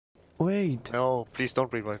Wait. No, please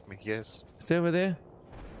don't revive me. Yes. Stay over there.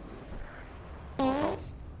 No.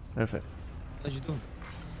 Perfect. What you doing?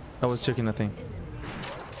 I was checking a thing.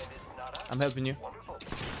 I'm helping you.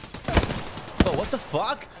 Oh, what the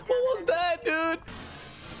fuck? What was that, dude?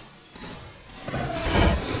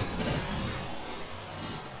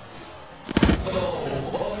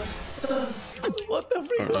 What the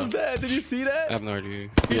freak was that? Did you see that? I have no idea.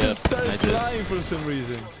 He Yeah, just started I did. flying for some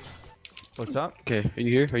reason. What's up? Okay, are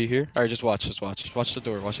you here? Are you here? Alright, just watch, just watch. Just watch the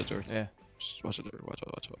door, watch the door. Yeah, Just watch the door, watch.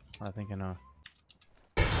 I think I know.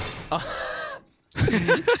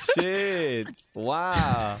 Shit!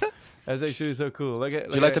 Wow, that's actually so cool. Look at.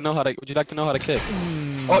 Would you like to know how to? Would you like to know how to kick?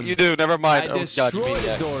 Oh, you do. Never mind. I Oh, God, destroyed you the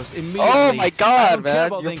maniac. doors immediately. Oh my I God, don't care man!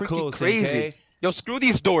 about You're them freaking closing, crazy. okay? Yo, screw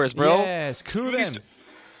these doors, bro. Yeah, screw them.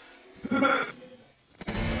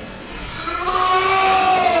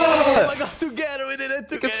 Oh my God! Together we did it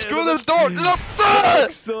together. Screw this door. Look.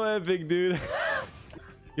 So epic, dude.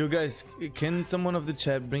 Yo guys, can someone of the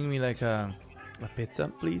chat bring me like a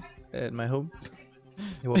pizza, please, at my home?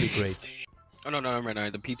 It will be great. Oh no, never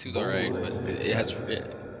mind. The P2's alright, but it has.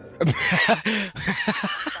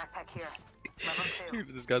 Backpack here. Level 2.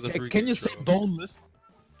 This guy's a freak. Can you say boneless?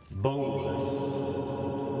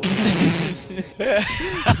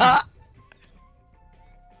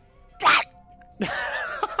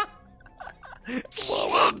 What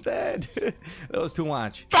was that? That was too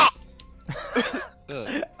much.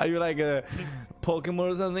 Are you like a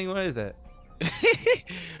Pokemon or something? What is that?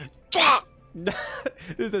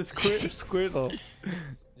 Is that Squirtle?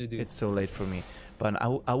 It's so late for me, but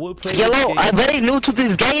I will play. Hello, I'm very new to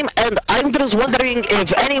this game, and I'm just wondering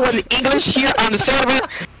if anyone English here on the server.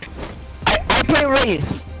 I play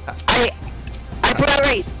Wraith. I play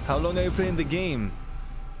Wraith. How long are you playing the game?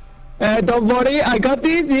 Don't worry, I got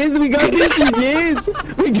this. Yes, we got this. Yes,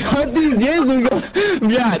 we got this. Yes, we got.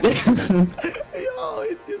 Yeah. Yo,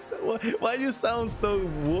 it's just why you sound so?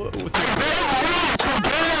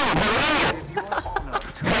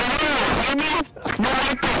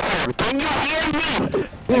 Can you hear me?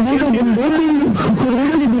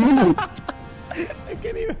 I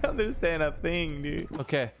can't even understand a thing, dude.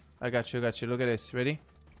 Okay, I got you. Look at this. Ready?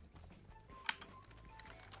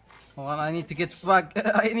 Hold on, I need to get fucked.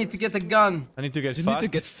 I need to get a gun. I need to get You fucked.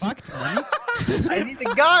 need to get fucked, man. I need a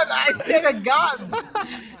gun. I need a gun. I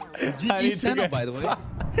GG need to Senna, get by the way.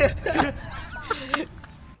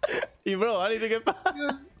 Hey, bro, I need to get fucked.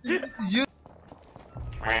 You.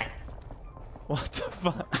 What the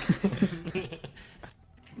fuck?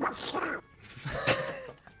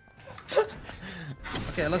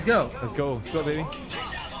 Okay, let's go. Let's go, baby.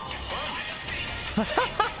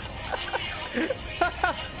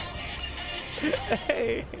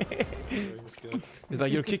 Hey. It's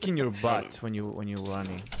like you're kicking your butt when you're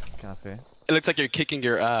running, Cafe. It looks like you're kicking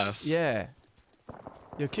your ass. Yeah,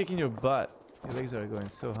 you're kicking your butt. Your legs are going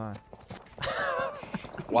so high.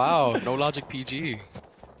 Wow, no logic PG.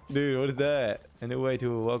 Dude, what is that? Any way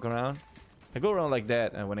to walk around? I go around like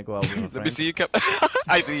that, and when I go out with my Let me friends. see you.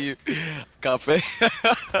 I see you. Cafe.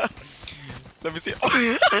 Let me see. Look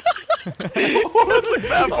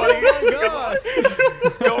that funny.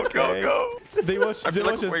 Oh my God! Go. They watch I feel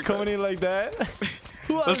like us we're coming in like that.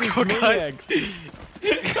 Who are Let's these go, guys. maniacs?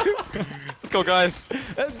 Let's go, guys.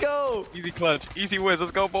 Let's go! Easy clutch. Easy whiz.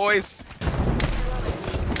 Let's go, boys.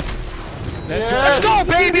 Let's go,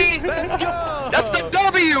 baby. Let's go! That's the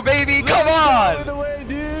W, baby. Come Let's go on. with the way,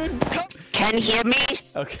 dude. Can you hear me?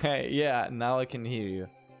 Okay, yeah, now I can hear you.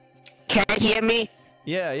 Can you hear me?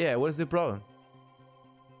 Yeah, what is the problem?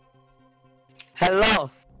 Hello.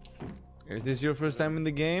 Is this your first time in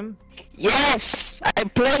the game? Yes, I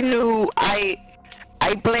play new. I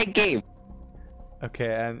play game.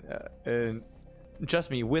 Okay, and trust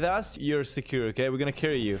me, with us, you're secure, okay? We're gonna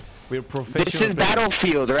carry you. We're professional This is players.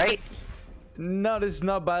 Battlefield, right? No, this is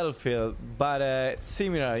not Battlefield, but it's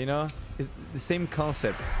similar, you know? It's the same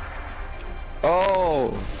concept.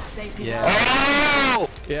 Oh. Yeah. Oh.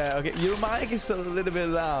 Yeah, okay. Your mic is a little bit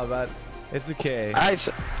loud, but it's okay. I'm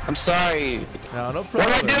sorry. No problem.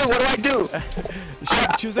 What do I do?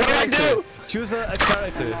 Choose a What do I character. do? Choose a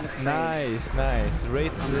character. Nice.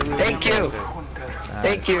 Rate the Thank you. Nice.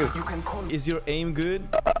 Thank you. Is your aim good?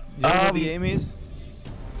 You know what the aim is?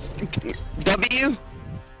 W?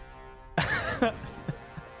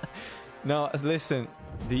 No, listen.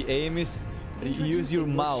 The aim is you use your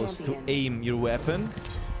mouse to aim your weapon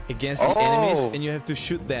against the enemies, and you have to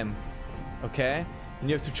shoot them. Okay? And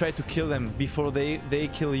you have to try to kill them before they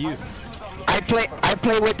kill you. I play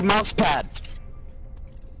with mousepad.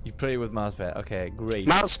 You play with mousepad. Okay, great.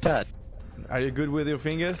 Mousepad. Are you good with your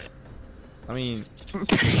fingers? I mean,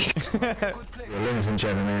 ladies and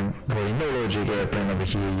gentlemen, there is no logic airplane over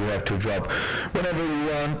here. You have to drop whenever you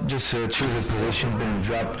want. Just choose a position, then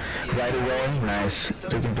drop right away. Nice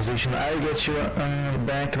looking position. I'll get you on the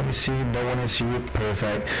back. Let me see. No one is you.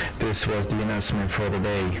 Perfect. This was the announcement for the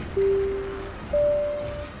day.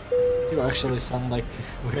 You actually sound like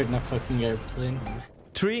we're in a fucking airplane.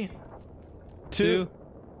 3, 2,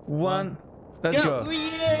 1. Let's go.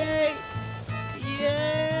 Yay!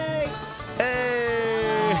 Yay!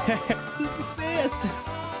 Hey! Best!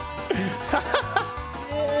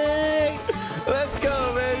 Yay! Let's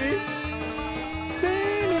go, baby!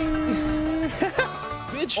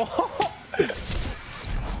 Bitch!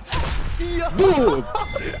 Yo!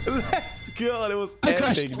 Let's go! That was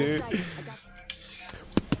epic, dude.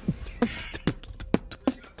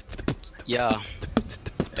 Yeah.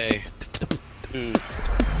 Hey.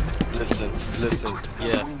 Listen,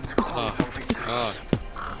 yeah.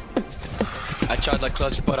 I tried that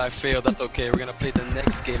clutch, but I failed. That's okay. We're gonna play the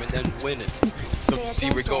next game and then win it. Don't you see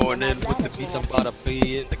we're going in with the beats? I'm about to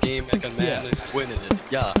be in the game like a man and winning it.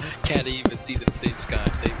 Yeah, can't even see the same sky,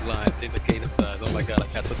 same line, same the cadence size. Oh my god, I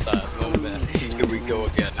got the size. Oh man, here we go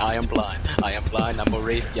again. I am blind. I'm a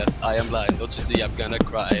wraith. Yes, I am blind. Don't you see I'm gonna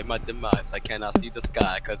cry my demise? I cannot see the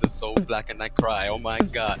sky cause it's so black and I cry. Oh my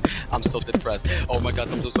god, I'm so depressed. Oh my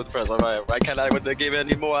god, I'm so depressed. Alright, why can't I win the game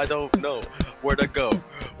anymore? I don't know where to go,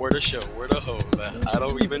 where to show, where to hose. I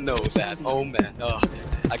don't even know that. Oh man,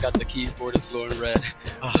 I got the keyboard is glowing red.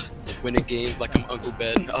 Winning games like I'm Uncle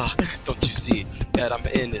Ben. Don't you see that I'm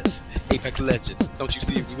in this? Apex Legends. Don't you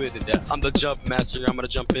see we winning that? I'm the jump master. I'm gonna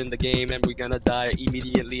jump in the game and we're gonna die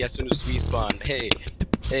immediately as soon as we spawn. Hey,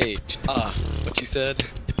 what you said?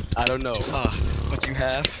 I don't know. What you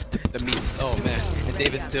have? The meat. Oh man. And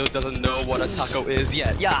David still doesn't know what a taco is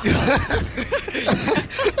yet. Yeah.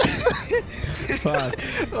 Fuck.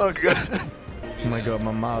 Oh god. Oh my god,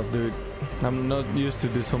 my mouth, dude. I'm not used to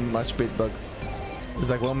do so much beatbox. It's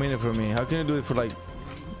like 1 minute for me. How can you do it for like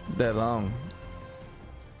that long?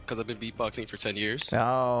 Because I've been beatboxing for 10 years.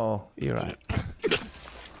 Oh, you're right.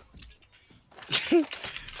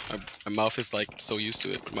 My mouth is like so used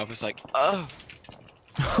to it. My mouth is like,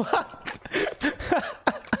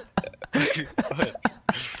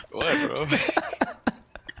 What, bro?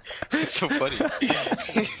 It's so funny. What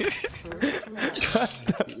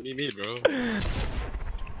do you mean, bro?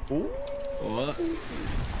 Ooh. What?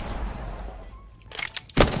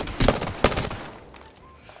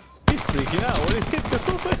 He's freaking out. What is he doing?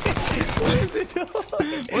 What is he doing?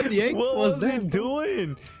 What the heck What was he that?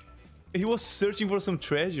 doing? He was searching for some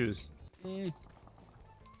treasures.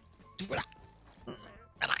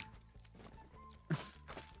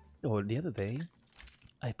 Oh, the other day,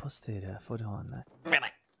 I posted a photo on.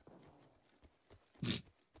 It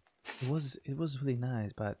was really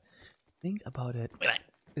nice, but think about it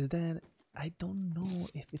is that I don't know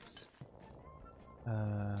if it's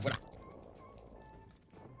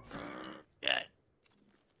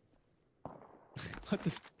What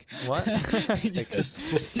the what?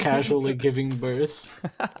 Just casually giving birth.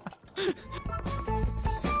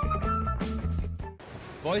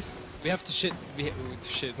 Boys, we have to shit. We have to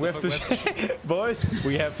shit. We have to shit. Boys,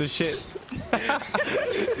 we have to shit.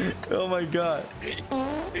 Oh my god.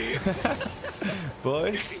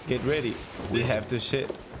 Boys, get ready. We have to shit.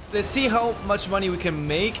 Let's see how much money we can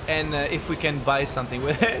make and if we can buy something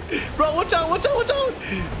with it. Bro, watch out, watch out, watch out!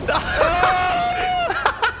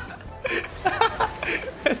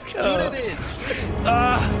 Let's go. Shoot it in.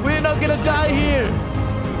 We're not gonna die here.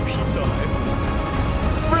 He's so hyped.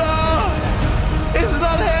 Bro! It's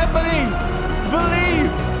not happening!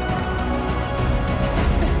 Believe!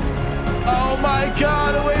 Oh my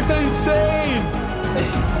god, the waves are insane!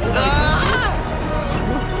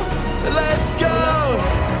 Let's go!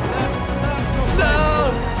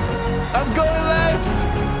 No! I'm going left!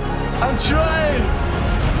 I'm trying!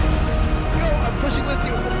 Go, I'm pushing with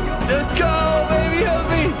you. Let's go, baby, help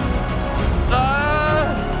me!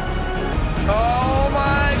 Oh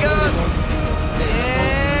my god!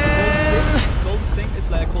 Gold thing is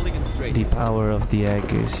like holding it straight. The power of the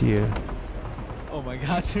egg is here. Oh my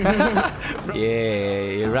god. Yeah,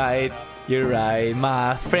 you're right,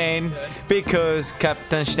 my friend. Because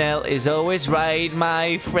Captain Schnell is always right,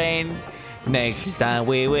 my friend. Next time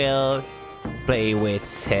we will play with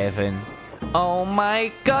 7. Oh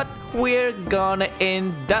my god, we're gonna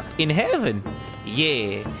end up in heaven.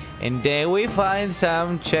 Yeah, and then we find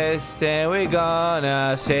some chests and we're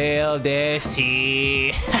gonna sail the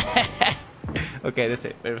sea. Okay, that's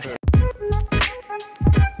it.